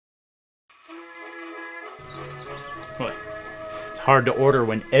What? It's hard to order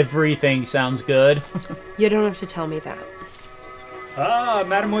when everything sounds good. You don't have to tell me that. Ah,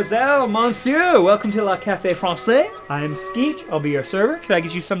 mademoiselle, monsieur, welcome to La Café Français. I am Skeech. I'll be your server. Could I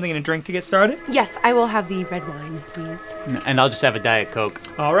get you something and a drink to get started? Yes, I will have the red wine, please. And I'll just have a Diet Coke.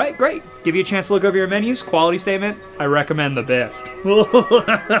 All right, great. Give you a chance to look over your menus. Quality statement, I recommend the bisque.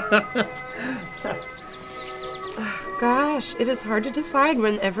 Gosh, it is hard to decide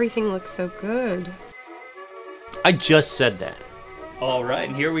when everything looks so good. I just said that. All right,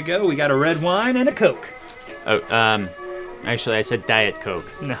 and here we go. We got a red wine and a Coke. Oh, actually, I said Diet Coke.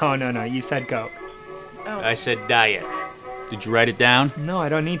 No, you said Coke. Oh. I said diet. Did you write it down? No, I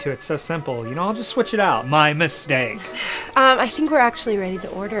don't need to. It's so simple. You know, I'll just switch it out. My mistake. I think we're actually ready to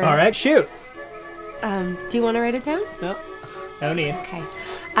order. All right, shoot. Do you want to write it down? No need. Okay.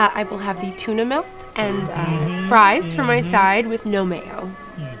 I will have the tuna melt and fries for my side with no mayo.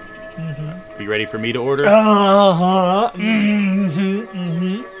 Be ready for me to order?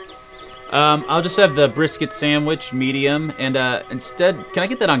 I'll just have the brisket sandwich, medium, and instead, can I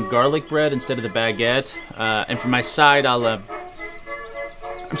get that on garlic bread instead of the baguette? And for my side, I'll, I'm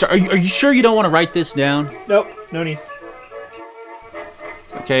sorry, are you sure you don't want to write this down? Nope, no need.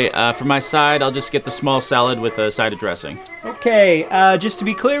 Okay, for my side, I'll just get the small salad with a side of dressing. Okay, just to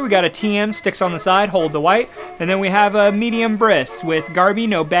be clear, we got a TM, sticks on the side, hold the white, and then we have a medium bris with garby,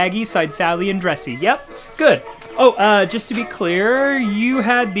 no baggy, side salad and dressy. Yep, good. Oh, just to be clear, you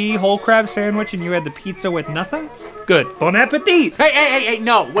had the whole crab sandwich and you had the pizza with nothing? Good. Bon appetit! Hey,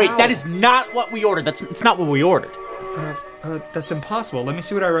 no, wait, that is not what we ordered. It's not what we ordered. That's impossible. Let me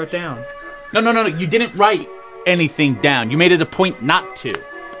see what I wrote down. No, you didn't write anything down. You made it a point not to.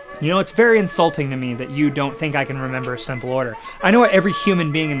 You know, it's very insulting to me that you don't think I can remember a simple order. I know what every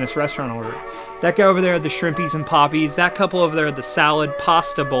human being in this restaurant ordered. That guy over there had the shrimpies and poppies, that couple over there had the salad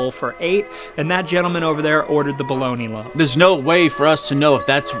pasta bowl for 8, and that gentleman over there ordered the bologna loaf. There's no way for us to know if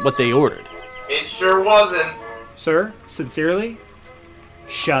that's what they ordered. It sure wasn't. Sir, sincerely,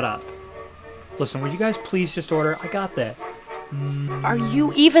 shut up. Listen, would you guys please just order? I got this. Are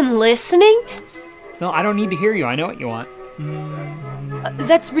you even listening? No, I don't need to hear you. I know what you want.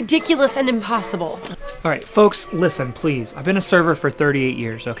 That's ridiculous and impossible. All right, folks, listen, please. I've been a server for 38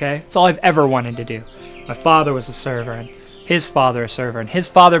 years, okay? It's all I've ever wanted to do. My father was a server, and his father a server, and his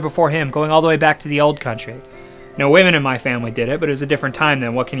father before him, going all the way back to the old country. No women in my family did it, but it was a different time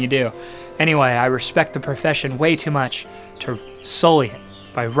then. What can you do? Anyway, I respect the profession way too much to sully it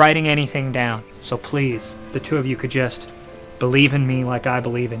by writing anything down. So please, if the two of you could just believe in me like I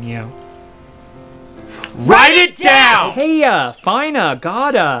believe in you. Write it down! Hey, fine,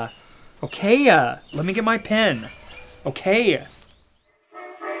 gotta. Okay, let me get my pen. Okay.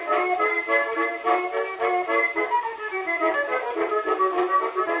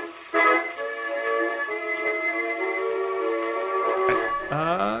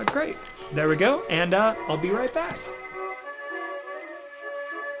 Great. There we go, and I'll be right back.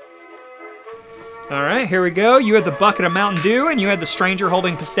 All right, here we go. You had the bucket of Mountain Dew, and you had the stranger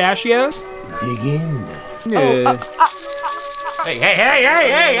holding pistachios. Dig in. Yeah.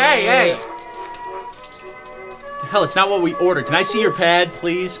 Hey! Hell, it's not what we ordered. Can I see your pad,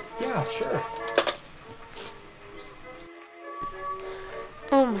 please? Yeah, sure.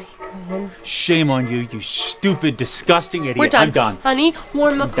 Oh my god. Shame on you, you stupid, disgusting idiot. We're done. I'm done. Honey,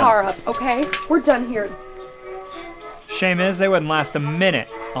 warm the car up, okay? We're done here. Shame is they wouldn't last a minute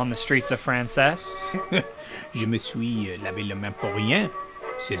on the streets of Frances. Je me suis lavé les mains pour rien,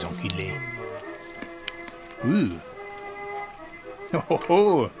 ces enculés. Ouh.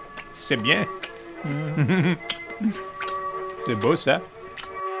 Oh, c'est bien. C'est beau ça.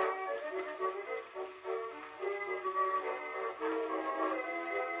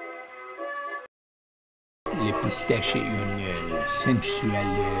 Les pistaches, une sensuelle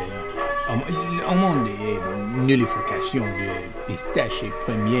au monde, une nullification de pistaches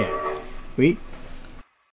première. Oui,